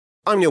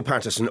I'm Niall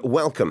Paterson.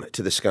 Welcome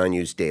to the Sky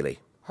News Daily.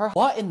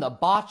 What in the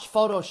botch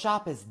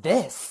Photoshop is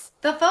this?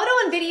 The photo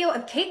and video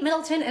of Kate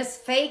Middleton is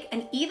fake,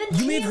 and even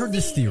You may have heard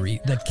this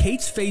theory that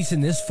Kate's face in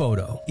this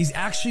photo is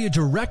actually a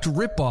direct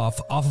ripoff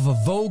off of a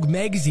Vogue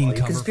magazine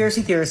cover.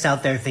 Conspiracy theorists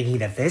out there thinking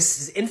that this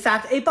is in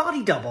fact a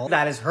body double.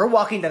 That is her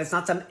walking, that it's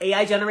not some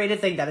AI generated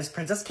thing, that is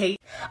Princess Kate.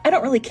 I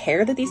don't really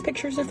care that these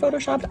pictures are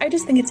photoshopped. I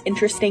just think it's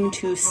interesting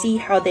to see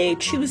how they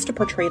choose to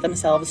portray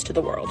themselves to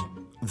the world.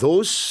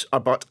 Those are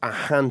but a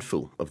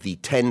handful of the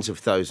tens of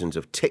thousands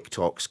of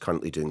TikToks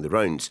currently doing the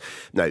rounds.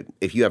 Now,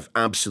 if you have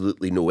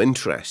absolutely no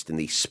interest in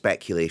the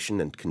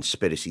speculation and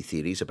conspiracy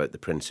theories about the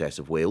Princess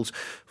of Wales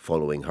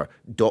following her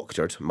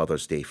doctored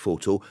Mother's Day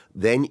photo,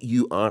 then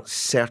you are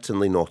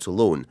certainly not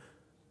alone.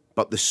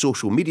 But the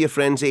social media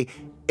frenzy,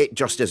 it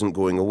just isn't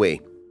going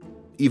away.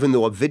 Even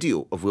though a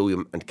video of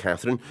William and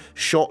Catherine,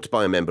 shot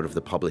by a member of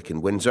the public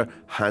in Windsor,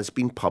 has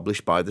been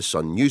published by the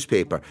Sun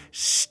newspaper,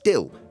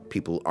 still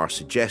people are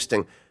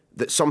suggesting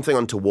that something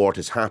untoward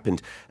has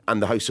happened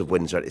and the House of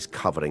Windsor is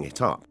covering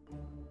it up.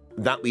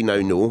 That we now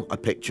know a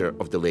picture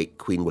of the late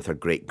Queen with her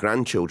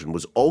great-grandchildren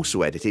was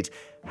also edited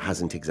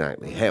hasn't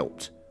exactly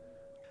helped.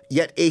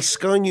 Yet a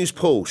Sky News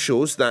poll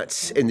shows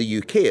that, in the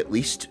UK at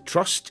least,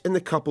 trust in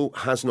the couple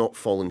has not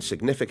fallen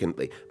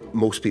significantly.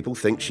 Most people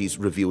think she's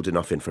revealed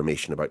enough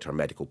information about her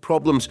medical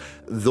problems,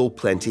 though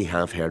plenty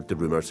have heard the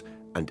rumours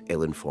and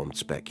ill-informed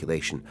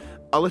speculation.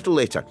 A little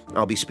later,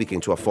 I'll be speaking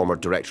to a former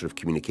Director of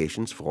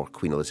Communications for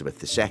Queen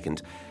Elizabeth II.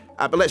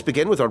 But let's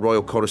begin with our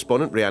royal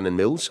correspondent, Rhiannon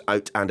Mills,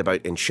 out and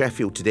about in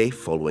Sheffield today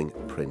following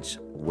Prince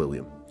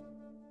William.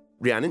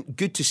 Rhiannon,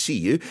 good to see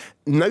you.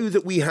 Now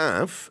that we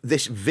have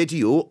this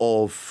video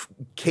of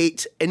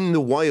Kate in the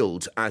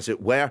wild, as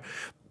it were,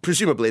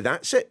 presumably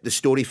that's it. The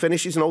story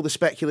finishes and all the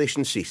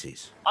speculation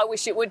ceases. I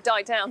wish it would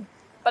die down,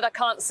 but I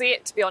can't see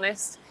it, to be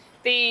honest.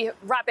 The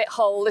rabbit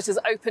hole that has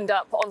opened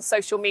up on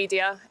social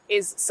media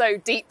is so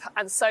deep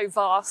and so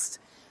vast.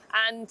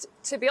 And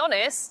to be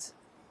honest,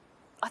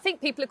 I think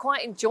people are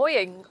quite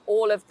enjoying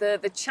all of the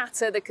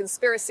chatter, the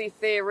conspiracy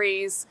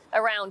theories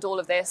around all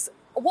of this.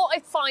 What I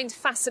find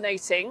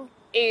fascinating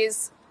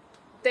is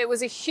there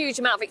was a huge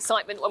amount of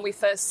excitement when we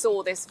first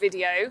saw this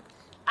video,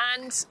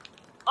 and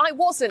I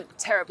wasn't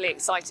terribly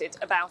excited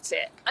about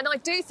it. And I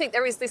do think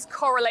there is this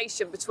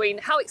correlation between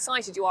how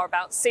excited you are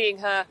about seeing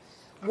her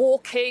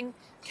walking,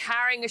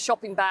 carrying a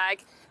shopping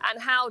bag,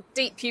 and how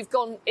deep you've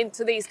gone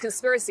into these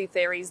conspiracy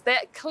theories. There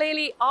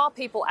clearly are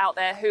people out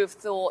there who have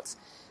thought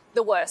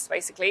the worst,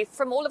 basically.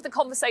 From all of the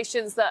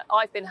conversations that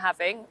I've been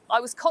having, I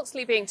was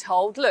constantly being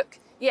told, look,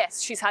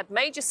 yes, she's had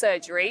major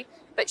surgery,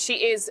 but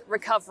she is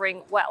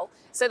recovering well.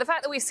 So the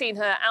fact that we've seen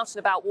her out and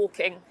about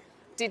walking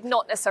did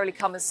not necessarily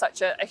come as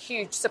such a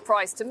huge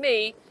surprise to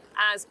me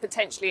as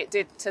potentially it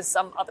did to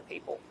some other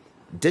people.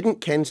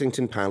 Didn't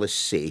Kensington Palace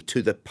say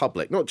to the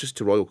public, not just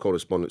to royal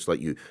correspondents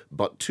like you,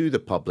 but to the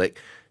public,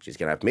 she's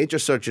going to have major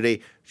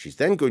surgery, she's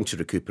then going to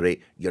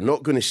recuperate, you're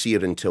not going to see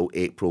her until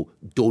April,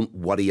 don't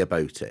worry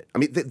about it? I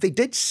mean, they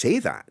did say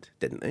that,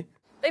 didn't they?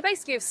 They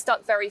basically have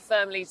stuck very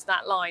firmly to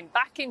that line.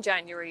 Back in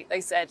January, they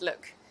said,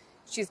 look,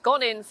 she's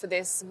gone in for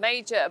this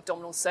major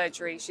abdominal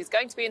surgery. She's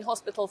going to be in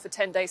hospital for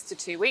 10 days to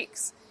 2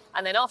 weeks.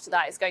 And then after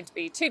that, it's going to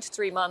be 2 to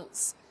 3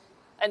 months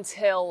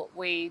until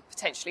we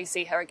potentially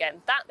see her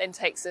again. That then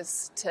takes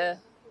us to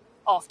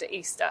after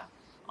Easter.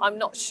 I'm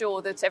not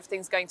sure that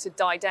everything's going to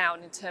die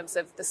down in terms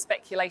of the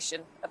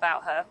speculation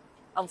about her,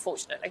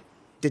 unfortunately.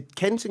 Did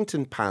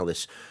Kensington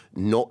Palace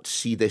not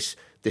see this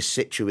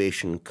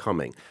situation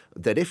coming?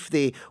 That if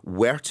they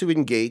were to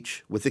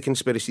engage with the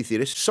conspiracy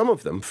theorists, some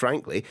of them,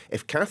 frankly,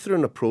 if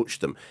Catherine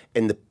approached them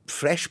in the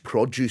fresh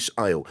produce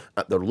aisle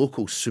at their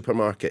local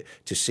supermarket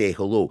to say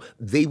hello,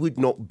 they would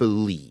not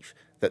believe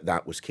that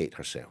that was Kate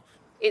herself.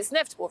 It's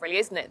inevitable, really,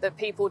 isn't it, that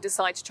people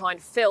decide to try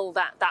and fill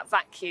that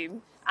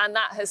vacuum, and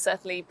that has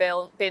certainly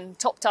been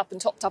topped up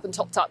and topped up and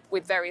topped up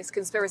with various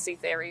conspiracy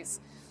theories.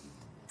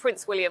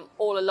 Prince William,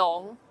 all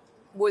along,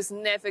 was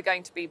never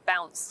going to be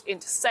bounced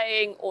into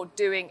saying or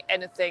doing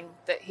anything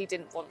that he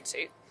didn't want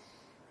to.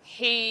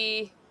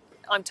 He,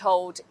 I'm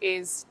told,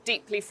 is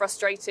deeply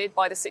frustrated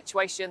by the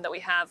situation that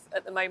we have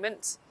at the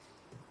moment.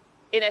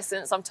 In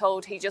essence, I'm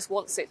told he just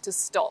wants it to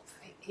stop.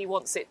 He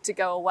wants it to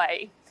go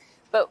away.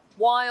 But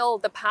while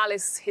the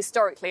palace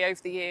historically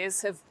over the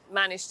years have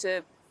managed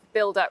to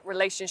build up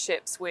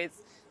relationships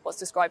with what's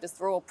described as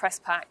the royal press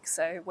pack,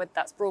 so whether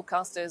that's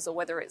broadcasters or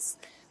whether it's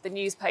the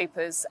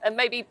newspapers, and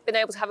maybe been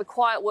able to have a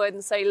quiet word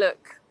and say,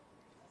 look,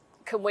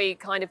 can we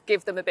kind of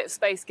give them a bit of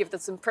space, give them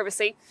some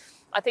privacy?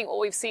 I think what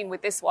we've seen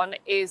with this one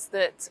is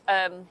that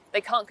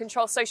they can't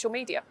control social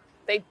media.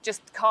 They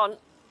just can't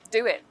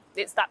do it.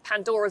 It's that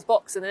Pandora's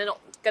box and they're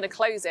not going to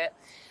close it.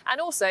 And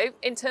also,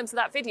 in terms of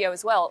that video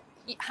as well,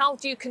 how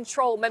do you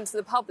control members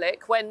of the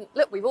public when,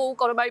 look, we've all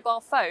got a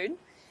mobile phone?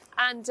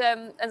 And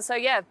so,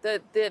 yeah,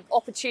 the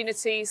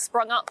opportunity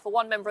sprung up for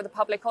one member of the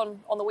public on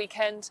the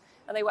weekend,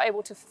 and they were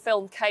able to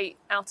film Kate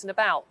out and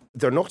about.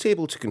 They're not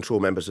able to control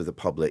members of the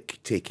public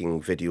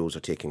taking videos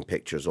or taking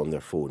pictures on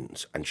their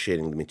phones and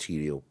sharing the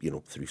material,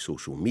 through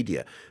social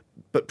media.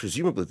 But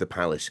presumably the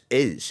palace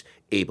is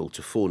able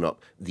to phone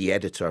up the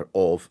editor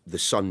of the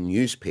Sun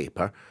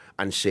newspaper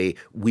and say,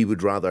 we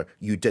would rather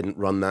you didn't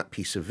run that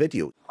piece of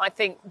video. I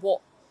think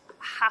what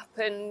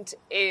happened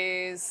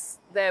is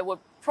there were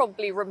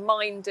probably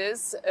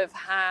reminders of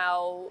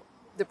how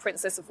the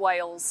Princess of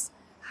Wales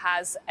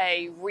has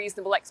a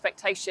reasonable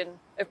expectation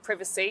of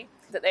privacy,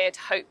 that they had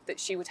hoped that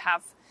she would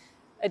have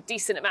a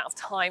decent amount of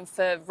time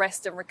for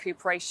rest and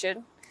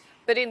recuperation.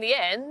 But in the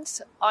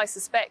end, I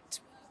suspect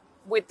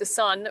with the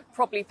Sun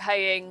probably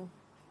paying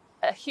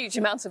a huge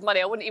amount of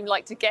money, I wouldn't even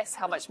like to guess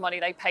how much money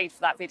they paid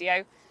for that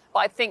video, but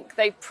I think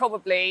they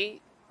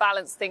probably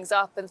balanced things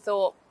up and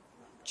thought,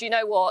 do you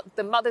know what?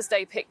 The Mother's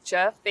Day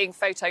picture being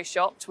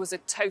photoshopped was a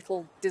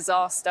total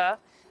disaster.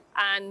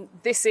 And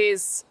this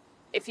is,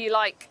 if you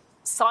like,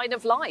 sign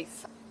of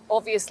life.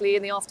 Obviously,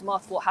 in the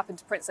aftermath of what happened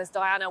to Princess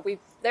Diana,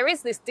 there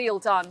is this deal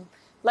done.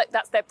 Like,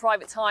 that's their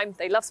private time.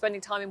 They love spending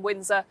time in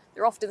Windsor.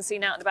 They're often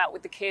seen out and about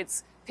with the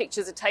kids.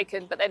 Pictures are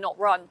taken, but they're not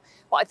run.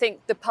 But I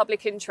think the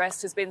public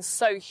interest has been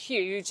so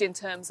huge in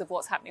terms of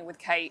what's happening with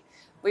Kate.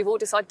 We've all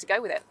decided to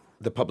go with it.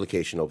 The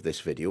publication of this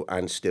video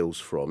and stills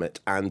from it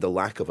and the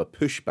lack of a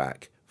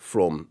pushback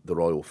from the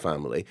royal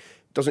family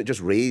doesn't just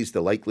raise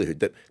the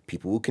likelihood that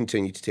people will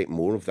continue to take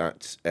more of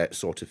that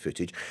sort of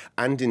footage,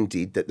 and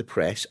indeed that the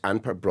press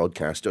and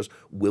broadcasters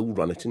will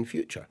run it in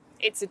future.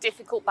 It's a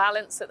difficult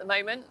balance at the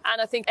moment, and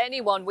I think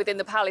anyone within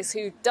the palace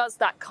who does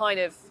that kind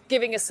of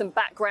giving us some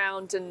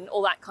background and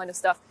all that kind of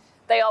stuff,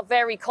 they are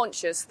very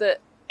conscious that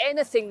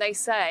anything they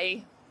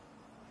say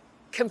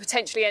can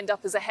potentially end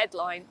up as a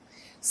headline.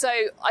 So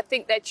I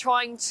think they're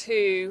trying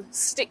to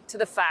stick to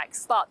the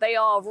facts, but they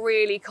are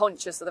really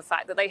conscious of the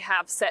fact that they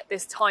have set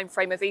this time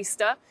frame of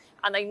Easter,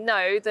 and they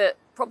know that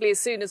probably as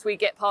soon as we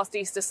get past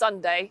Easter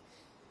Sunday,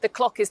 the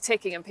clock is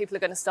ticking and people are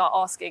going to start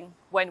asking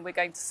when we're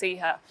going to see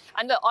her.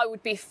 And look, I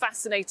would be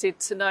fascinated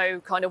to know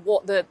kind of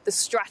what the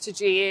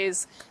strategy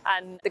is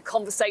and the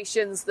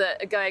conversations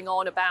that are going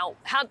on about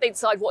how do they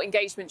decide what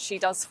engagement she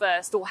does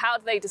first, or how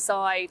do they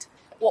decide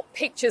what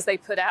pictures they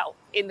put out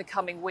in the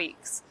coming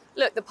weeks.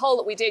 Look, the poll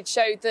that we did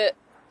showed that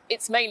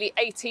it's mainly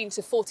 18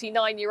 to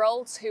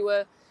 49-year-olds who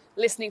are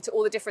listening to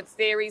all the different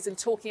theories and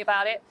talking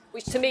about it,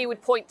 which to me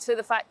would point to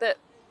the fact that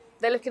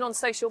they're looking on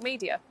social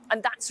media.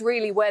 And that's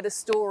really where the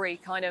story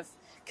kind of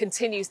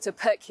continues to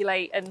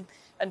percolate and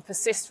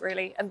persist,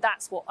 really. And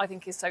that's what I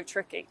think is so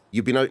tricky.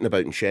 You've been out and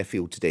about in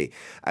Sheffield today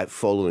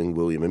following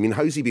William. I mean,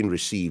 how's he been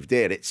received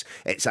there? It's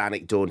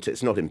anecdotal,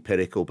 it's not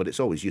empirical, but it's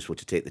always useful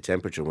to take the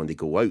temperature when they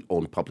go out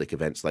on public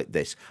events like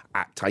this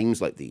at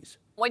times like these.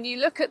 When you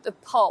look at the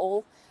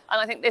poll, and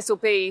I think this will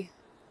be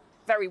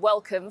very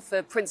welcome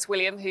for Prince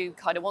William, who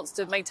kind of wants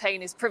to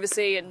maintain his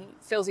privacy and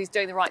feels he's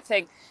doing the right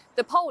thing.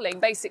 The polling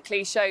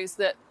basically shows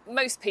that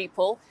most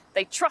people,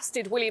 they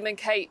trusted William and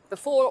Kate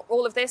before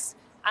all of this,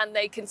 and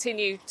they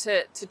continue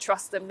to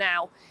trust them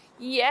now.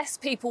 Yes,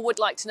 people would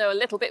like to know a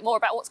little bit more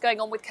about what's going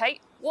on with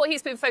Kate. What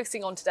he's been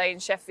focusing on today in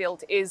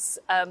Sheffield is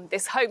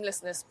this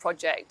homelessness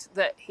project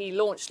that he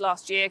launched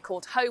last year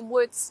called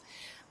Homewoods.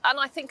 And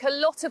I think a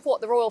lot of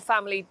what the royal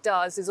family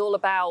does is all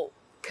about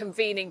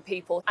convening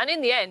people. And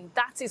in the end,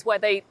 that is where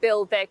they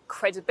build their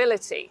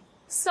credibility.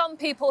 Some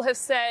people have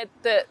said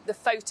that the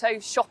photo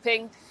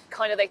shopping,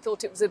 kind of they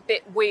thought it was a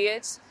bit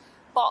weird.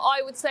 But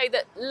I would say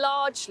that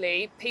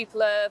largely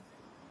people are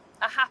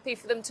happy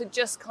for them to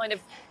just kind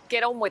of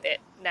get on with it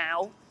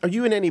now. Are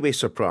you in any way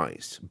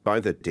surprised by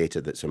the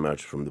data that's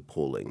emerged from the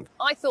polling?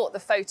 I thought the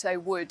photo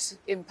would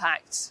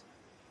impact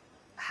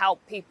how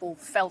people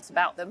felt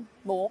about them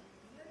more.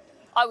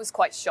 I was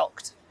quite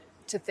shocked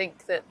to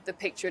think that the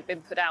picture had been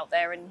put out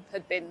there and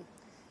had been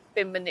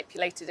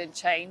manipulated and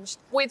changed.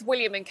 With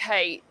William and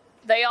Kate,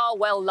 they are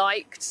well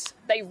liked.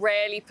 They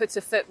rarely put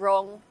a foot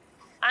wrong.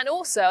 And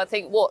also, I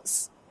think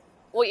what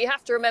you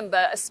have to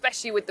remember,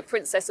 especially with the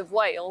Princess of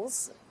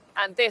Wales,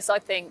 and this I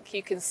think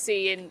you can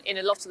see in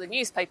a lot of the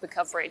newspaper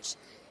coverage,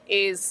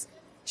 is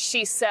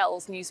she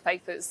sells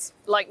newspapers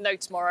like no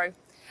tomorrow.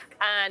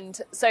 And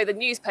so the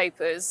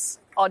newspapers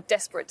are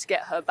desperate to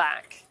get her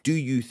back. Do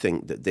you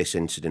think that this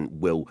incident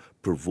will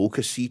provoke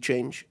a sea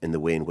change in the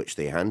way in which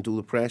they handle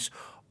the press,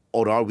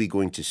 or are we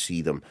going to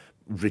see them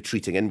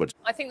retreating inwards?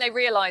 I think they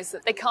realise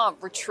that they can't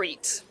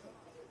retreat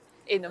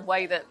in a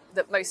way that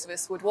most of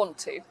us would want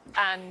to.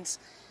 And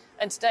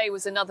today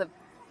was another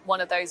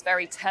one of those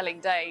very telling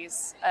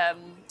days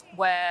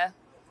where,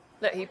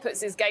 look, he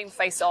puts his game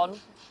face on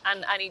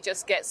and he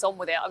just gets on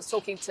with it. I was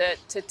talking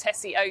to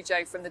Tessie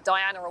Ojo from the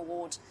Diana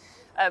Award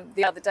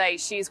the other day.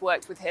 She's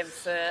worked with him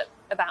for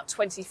about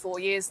 24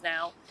 years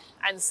now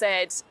and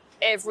said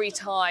every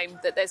time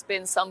that there's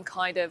been some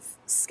kind of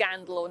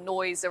scandal or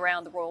noise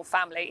around the royal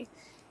family,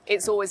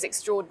 it's always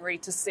extraordinary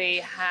to see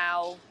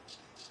how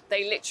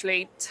they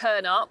literally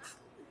turn up.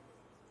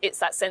 It's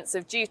that sense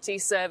of duty,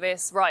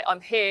 service, right,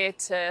 I'm here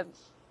to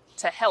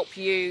help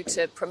you,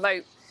 to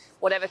promote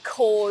whatever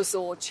cause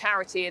or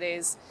charity it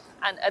is,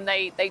 and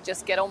they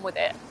just get on with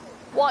it.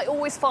 What I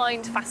always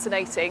find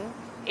fascinating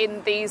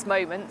in these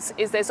moments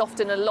is there's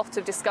often a lot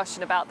of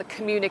discussion about the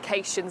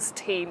communications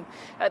team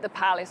at the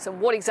palace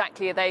and what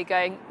exactly are they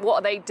going, what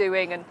are they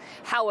doing and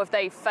how have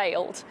they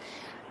failed.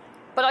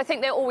 But I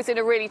think they're always in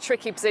a really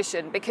tricky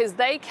position because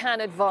they can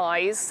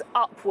advise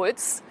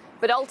upwards,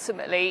 but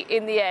ultimately,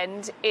 in the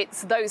end,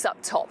 it's those up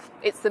top.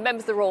 It's the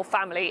members of the royal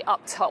family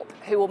up top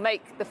who will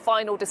make the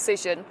final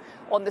decision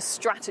on the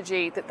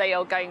strategy that they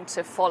are going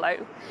to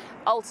follow.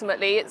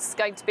 Ultimately, it's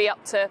going to be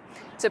up to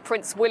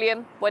Prince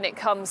William when it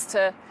comes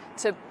to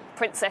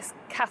Princess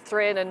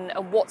Catherine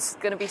and what's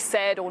going to be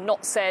said or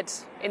not said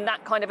in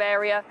that kind of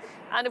area.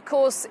 And of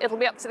course, it'll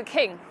be up to the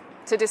King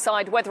to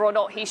decide whether or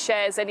not he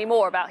shares any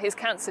more about his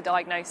cancer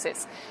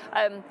diagnosis.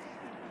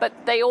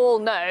 But they all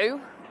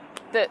know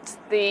that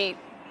the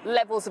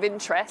levels of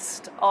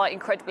interest are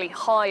incredibly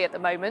high at the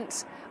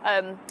moment.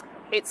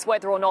 It's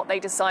whether or not they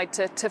decide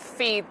to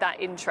feed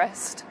that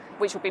interest,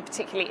 which will be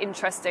particularly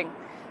interesting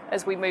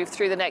as we move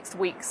through the next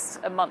weeks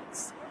and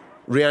months.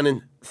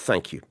 Rhiannon,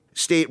 thank you.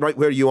 Stay right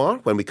where you are.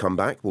 When we come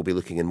back, we'll be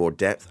looking in more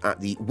depth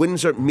at the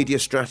Windsor media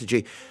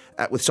strategy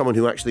with someone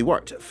who actually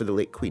worked for the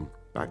late Queen.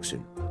 Back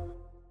soon.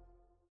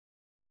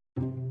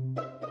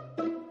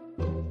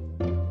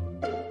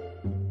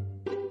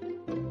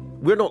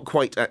 We're not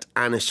quite at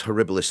annus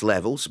horribilis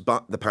levels,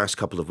 but the past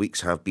couple of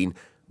weeks have been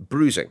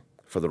bruising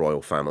for the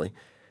royal family.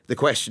 The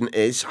question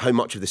is how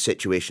much of the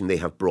situation they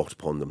have brought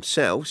upon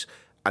themselves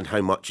and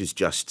how much is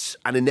just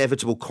an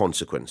inevitable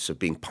consequence of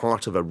being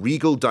part of a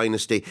regal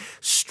dynasty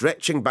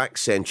stretching back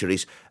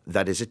centuries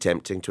that is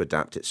attempting to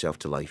adapt itself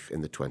to life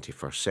in the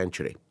 21st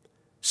century.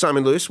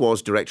 Simon Lewis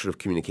was Director of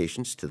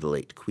Communications to the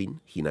late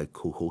Queen. He now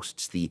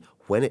co-hosts the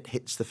When It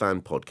Hits the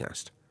Fan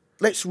podcast.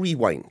 Let's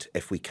rewind,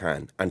 if we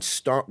can, and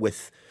start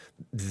with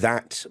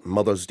that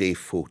Mother's Day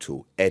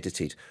photo,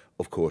 edited,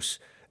 of course,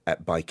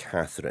 by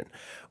Catherine.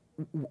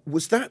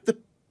 Was that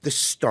the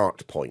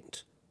start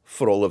point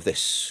for all of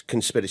this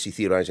conspiracy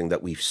theorising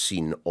that we've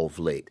seen of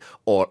late?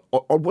 Or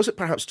was it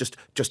perhaps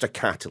just a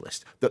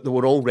catalyst, that there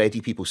were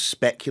already people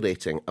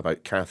speculating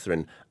about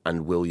Catherine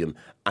and William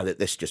and that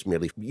this just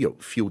merely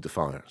fueled the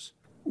fires?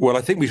 Well,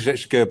 I think we should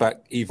actually go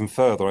back even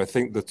further. I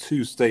think the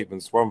two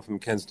statements, one from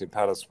Kensington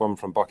Palace, one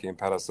from Buckingham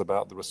Palace,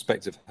 about the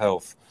respective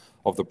health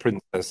of the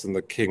Princess and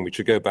the King, we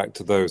should go back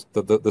to those.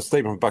 The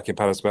statement from Buckingham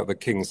Palace about the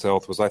King's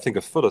health was, I think,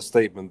 a fuller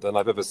statement than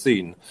I've ever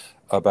seen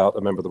about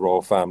a member of the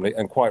royal family,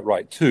 and quite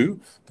right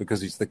too, because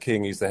he's the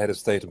King, he's the head of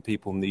state, and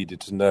people needed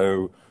to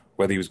know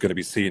whether he was going to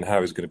be seen, how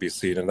he was going to be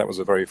seen, and that was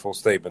a very full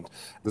statement.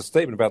 The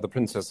statement about the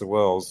Princess of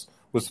Wales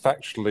was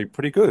factually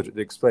pretty good. It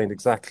explained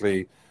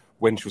exactly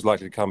when she was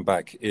likely to come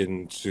back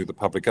into the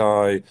public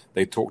eye.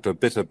 They talked a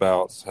bit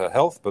about her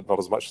health, but not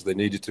as much as they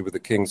needed to with the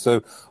King.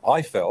 So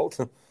I felt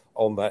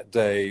on that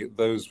day,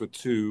 those were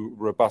two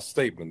robust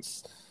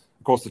statements.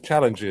 Of course, the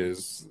challenge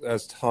is,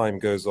 as time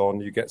goes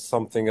on, you get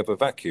something of a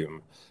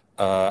vacuum.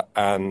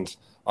 And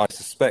I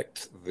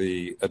suspect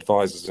the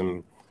advisors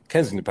in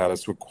Kensington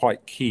Palace were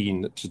quite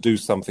keen to do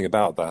something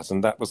about that.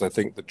 And that was, I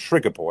think, the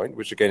trigger point,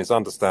 which again is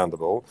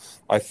understandable.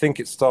 I think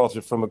it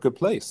started from a good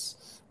place,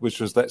 which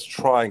was, let's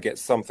try and get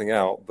something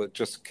out that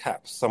just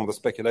caps some of the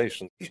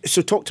speculation.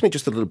 So talk to me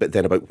just a little bit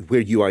then about where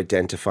you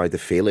identify the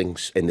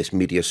failings in this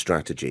media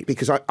strategy,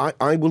 because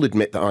I will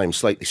admit that I'm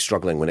slightly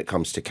struggling when it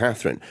comes to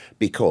Catherine,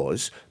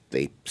 because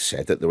they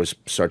said that there was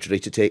surgery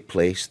to take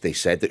place. They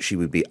said that she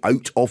would be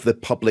out of the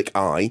public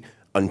eye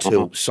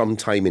until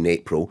sometime in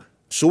April.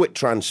 So it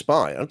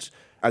transpired,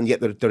 and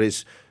yet there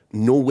is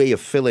no way of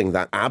filling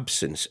that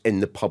absence in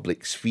the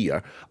public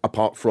sphere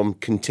apart from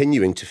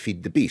continuing to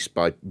feed the beast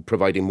by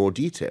providing more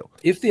detail.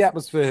 If the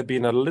atmosphere had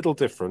been a little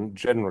different,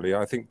 generally,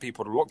 I think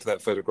people would look at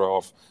that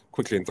photograph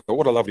quickly and thought,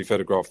 what a lovely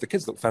photograph. The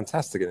kids look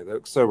fantastic in it. They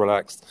look so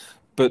relaxed.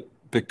 But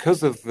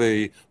because of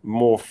the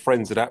more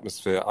frenzied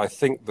atmosphere, I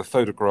think the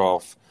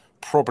photograph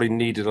probably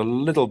needed a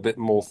little bit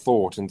more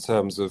thought in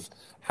terms of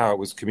how it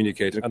was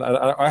communicated. And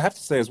I have to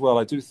say as well,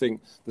 I do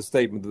think the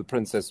statement that the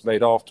Princess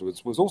made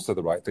afterwards was also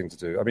the right thing to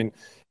do. I mean,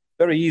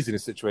 very easy in a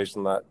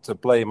situation like that to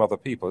blame other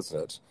people, isn't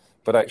it?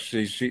 But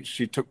actually,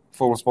 she took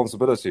full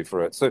responsibility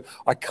for it. So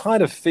I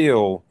kind of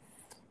feel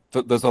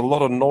that there's a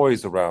lot of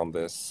noise around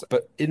this,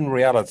 but in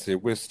reality,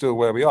 we're still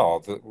where we are,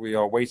 that we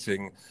are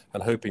waiting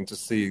and hoping to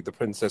see the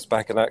Princess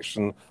back in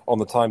action on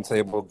the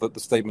timetable that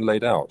the statement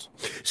laid out.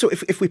 So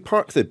if we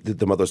park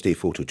the Mother's Day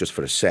photo just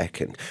for a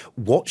second,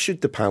 what should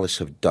the palace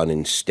have done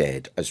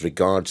instead as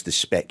regards the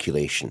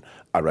speculation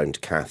around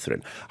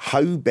Catherine?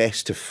 How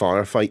best to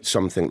firefight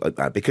something like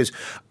that? Because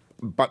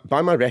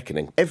by my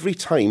reckoning, every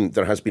time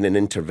there has been an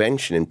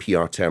intervention in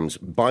PR terms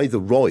by the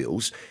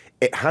royals,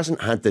 it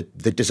hasn't had the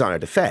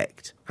desired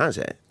effect, has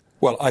it?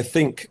 Well, I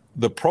think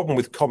the problem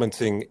with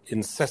commenting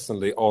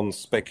incessantly on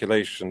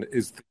speculation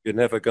is that you're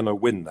never going to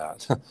win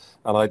that.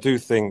 And I do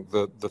think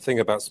that the thing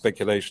about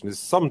speculation is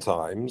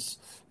sometimes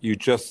you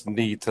just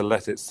need to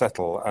let it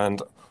settle.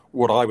 And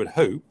what I would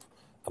hope,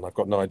 and I've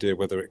got no idea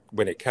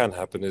when it can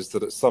happen, is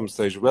that at some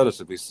stage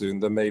relatively soon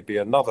there may be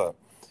another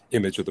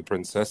image of the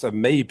Princess,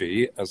 and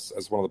maybe, as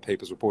one of the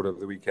papers reported over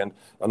the weekend,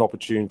 an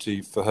opportunity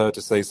for her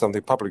to say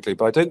something publicly.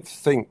 But I don't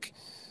think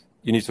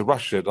you need to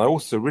rush it. I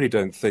also really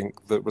don't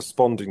think that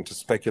responding to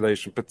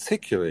speculation,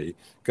 particularly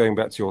going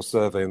back to your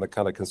survey and the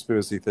kind of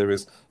conspiracy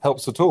theories,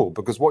 helps at all,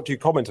 because what do you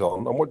comment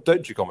on and what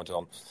don't you comment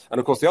on? And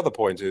of course, the other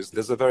point is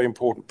there's a very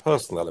important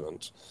personal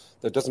element.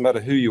 It doesn't matter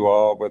who you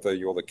are, whether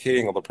you're the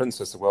King or the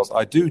Princess of Wales.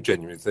 I do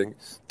genuinely think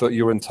that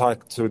you're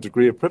entitled to a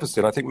degree of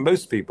privacy. And I think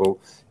most people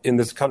in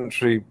this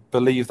country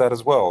believe that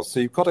as well.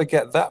 So you've got to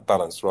get that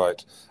balance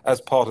right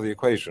as part of the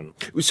equation.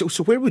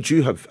 So where would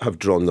you have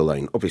drawn the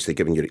line? Obviously,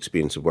 given your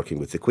experience of working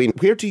with the Queen,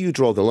 where do you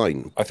draw the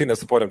line? I think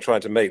that's the point I'm trying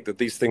to make, that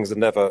these things are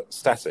never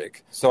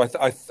static. So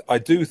I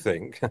do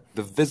think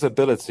the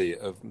visibility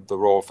of the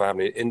royal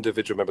family,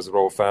 individual members of the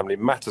royal family,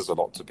 matters a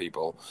lot to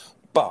people.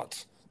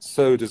 But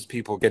so does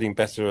people getting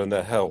better in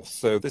their health.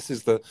 So this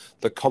is the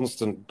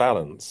constant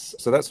balance.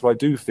 So that's what I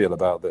do feel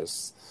about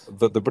this,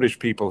 that the British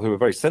people who are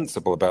very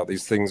sensible about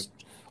these things,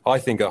 I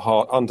think at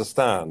heart,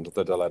 understand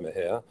the dilemma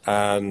here.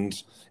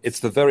 And it's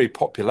the very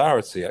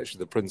popularity, actually,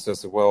 the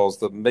Princess of Wales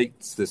that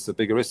makes this a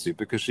bigger issue,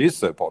 because she is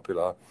so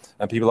popular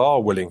and people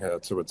are willing her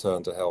to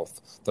return to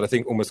health, that I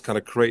think almost kind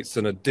of creates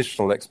an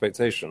additional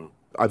expectation.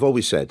 I've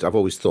always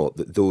thought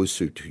that those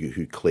who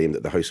claim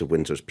that the House of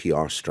Windsor's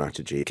PR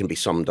strategy can be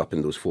summed up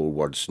in those 4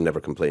 words, never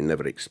complain,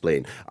 never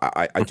explain,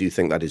 I do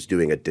think that is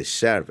doing a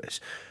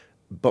disservice.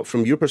 But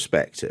from your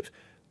perspective,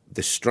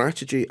 the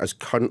strategy as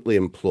currently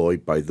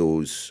employed by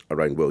those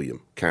around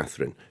William,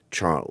 Catherine,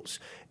 Charles,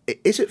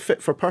 is it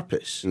fit for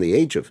purpose in the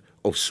age of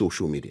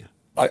social media?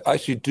 I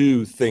actually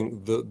do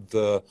think that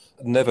the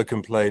never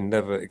complain,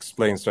 never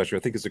explain strategy, I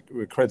think is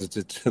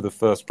accredited to the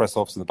first press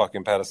office in the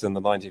Buckingham Palace in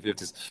the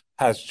 1950s,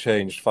 has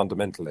changed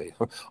fundamentally.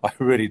 I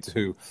really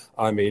do.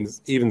 I mean,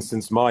 even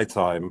since my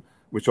time,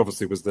 which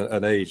obviously was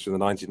an age in the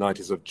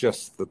 1990s of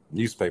just the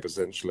newspaper,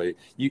 essentially,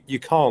 you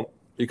can't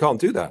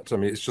do that. I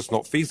mean, it's just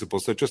not feasible.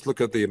 So just look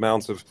at the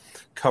amount of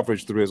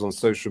coverage there is on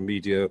social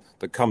media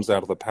that comes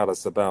out of the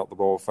palace about the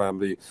royal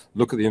family.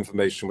 Look at the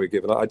information we're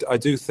given. I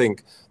do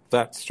think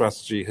that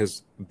strategy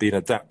has been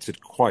adapted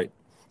quite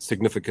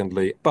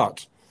significantly.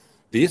 But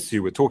the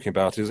issue we're talking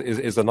about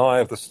is an eye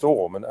of the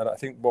storm. And I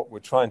think what we're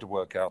trying to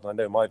work out, and I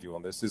know my view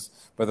on this, is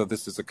whether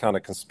this is a kind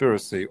of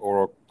conspiracy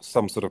or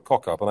some sort of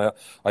cock-up. And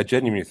I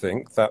genuinely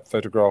think that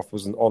photograph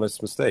was an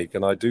honest mistake.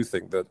 And I do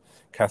think that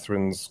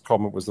Catherine's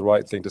comment was the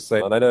right thing to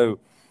say. And I know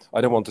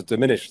I don't want to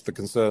diminish the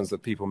concerns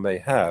that people may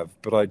have,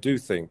 but I do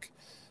think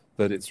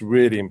that it's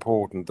really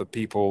important that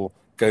people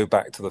go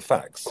back to the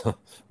facts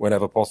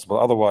whenever possible.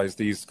 Otherwise,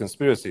 these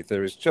conspiracy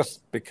theories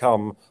just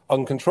become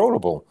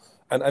uncontrollable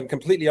and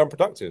completely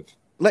unproductive.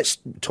 Let's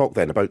talk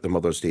then about the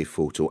Mother's Day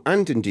photo,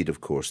 and indeed,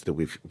 of course, that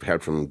we've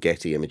heard from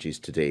Getty Images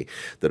today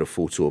that a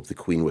photo of the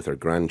Queen with her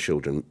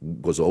grandchildren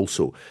was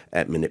also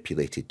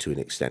manipulated to an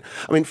extent.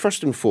 I mean,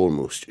 first and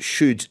foremost,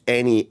 should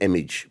any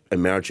image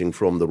emerging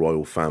from the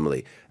royal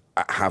family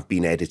have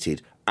been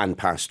edited and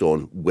passed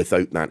on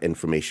without that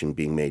information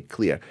being made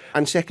clear?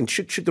 And second,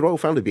 should the royal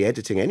family be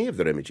editing any of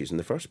their images in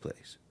the first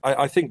place?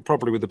 I think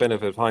probably with the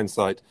benefit of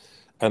hindsight,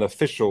 an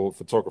official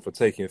photographer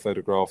taking a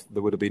photograph,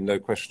 there would have been no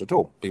question at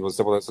all. People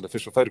said, well, that's an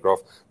official photograph.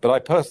 But I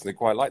personally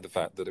quite like the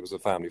fact that it was a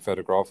family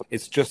photograph.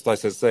 It's just,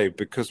 as I say,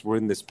 because we're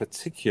in this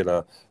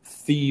particular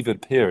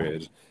fevered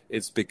period,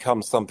 it's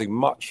become something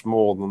much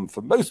more than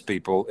for most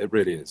people it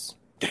really is.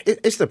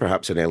 Is there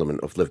perhaps an element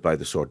of live by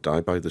the sword,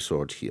 die by the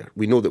sword here?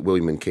 We know that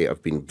William and Kate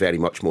have been very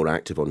much more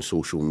active on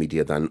social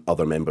media than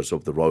other members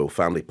of the royal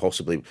family,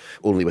 possibly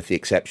only with the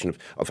exception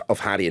of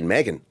Harry and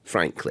Meghan,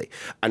 frankly.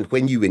 And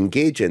when you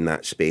engage in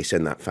that space,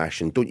 in that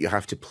fashion, don't you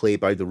have to play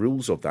by the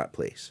rules of that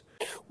place?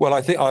 Well,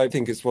 I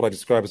think it's what I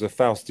describe as a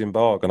Faustian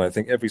bargain. I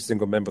think every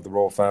single member of the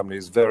royal family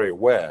is very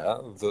aware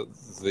that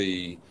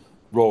the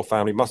royal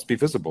family must be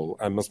visible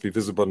and must be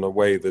visible in a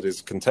way that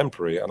is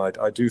contemporary. And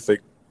I do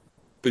think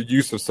the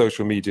use of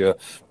social media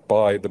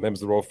by the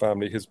members of the royal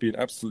family has been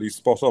absolutely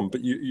spot on.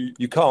 But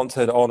you can't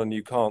turn it on and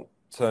you can't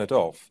turn it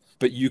off.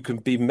 But you can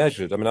be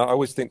measured. I mean, I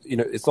always think,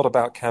 it's not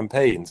about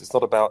campaigns. It's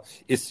not about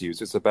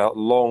issues. It's about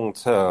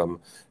long-term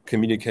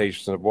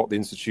communication of what the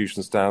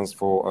institution stands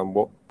for and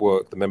what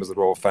work the members of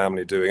the royal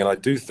family are doing. And I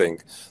do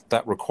think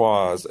that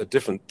requires a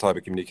different type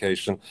of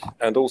communication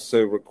and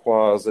also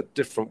requires a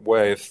different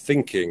way of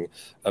thinking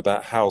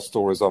about how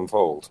stories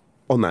unfold.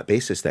 On that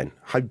basis, then,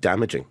 how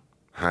damaging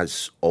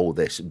has all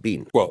this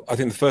been? Well, I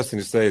think the first thing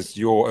to say is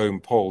your own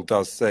poll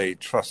does say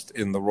trust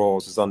in the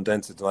royals is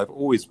undented. And I've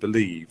always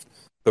believed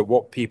that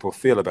what people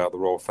feel about the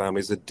royal family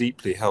is a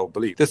deeply held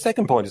belief. The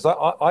second point is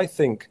I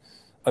think,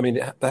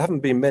 there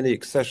haven't been many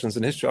accessions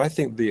in history. I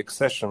think the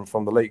accession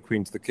from the late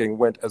Queen to the King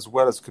went as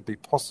well as could be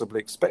possibly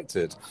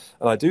expected.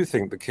 And I do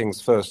think the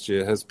King's first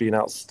year has been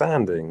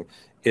outstanding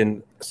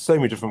in so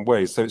many different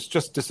ways. So it's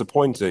just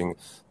disappointing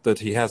that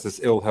he has this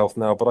ill health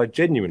now. But I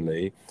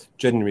genuinely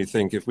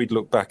think if we'd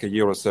looked back a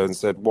year or so and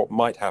said what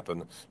might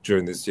happen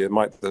during this year,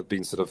 might there have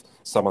been sort of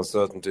some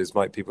uncertainties,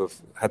 might people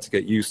have had to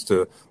get used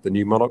to the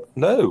new monarch?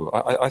 No,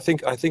 I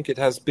think it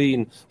has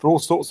been, for all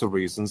sorts of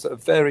reasons, a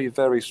very,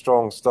 very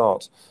strong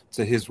start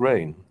to his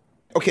reign.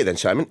 OK then,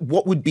 Simon,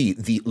 what would be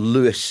the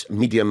Lewis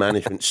media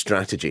management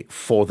strategy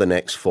for the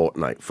next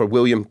fortnight, for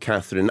William,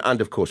 Catherine,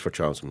 and of course for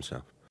Charles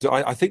himself? So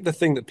I think the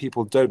thing that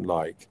people don't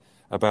like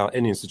about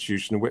any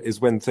institution is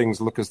when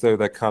things look as though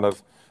they're kind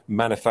of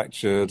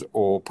manufactured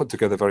or put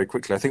together very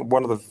quickly. I think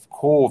one of the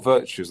core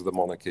virtues of the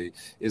monarchy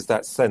is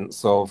that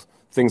sense of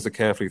things are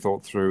carefully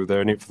thought through,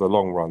 they're in it for the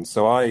long run.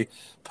 So I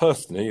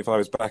personally, if I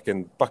was back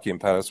in Buckingham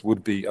Palace,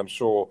 would be, I'm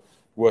sure,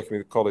 working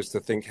with the college to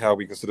think how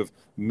we can sort of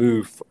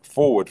move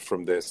forward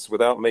from this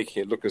without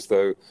making it look as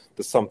though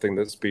there's something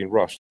that's been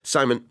rushed.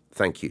 Simon,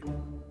 thank you.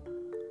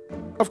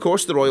 Of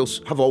course, the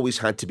royals have always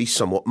had to be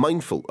somewhat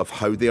mindful of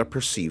how they are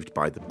perceived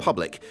by the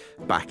public.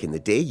 Back in the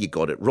day, you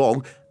got it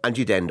wrong and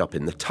you'd end up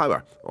in the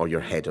Tower or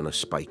your head on a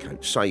spike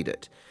outside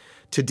it.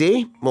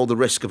 Today, while the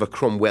risk of a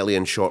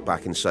Cromwellian shot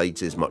back and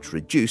sides is much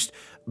reduced,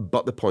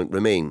 but the point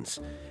remains.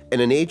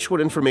 In an age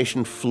where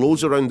information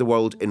flows around the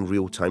world in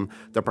real time,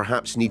 there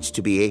perhaps needs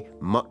to be a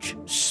much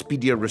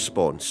speedier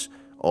response.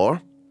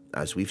 Or,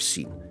 as we've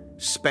seen,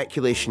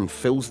 speculation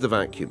fills the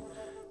vacuum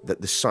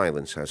that the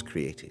silence has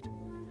created.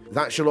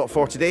 That's your lot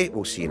for today.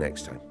 We'll see you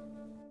next time.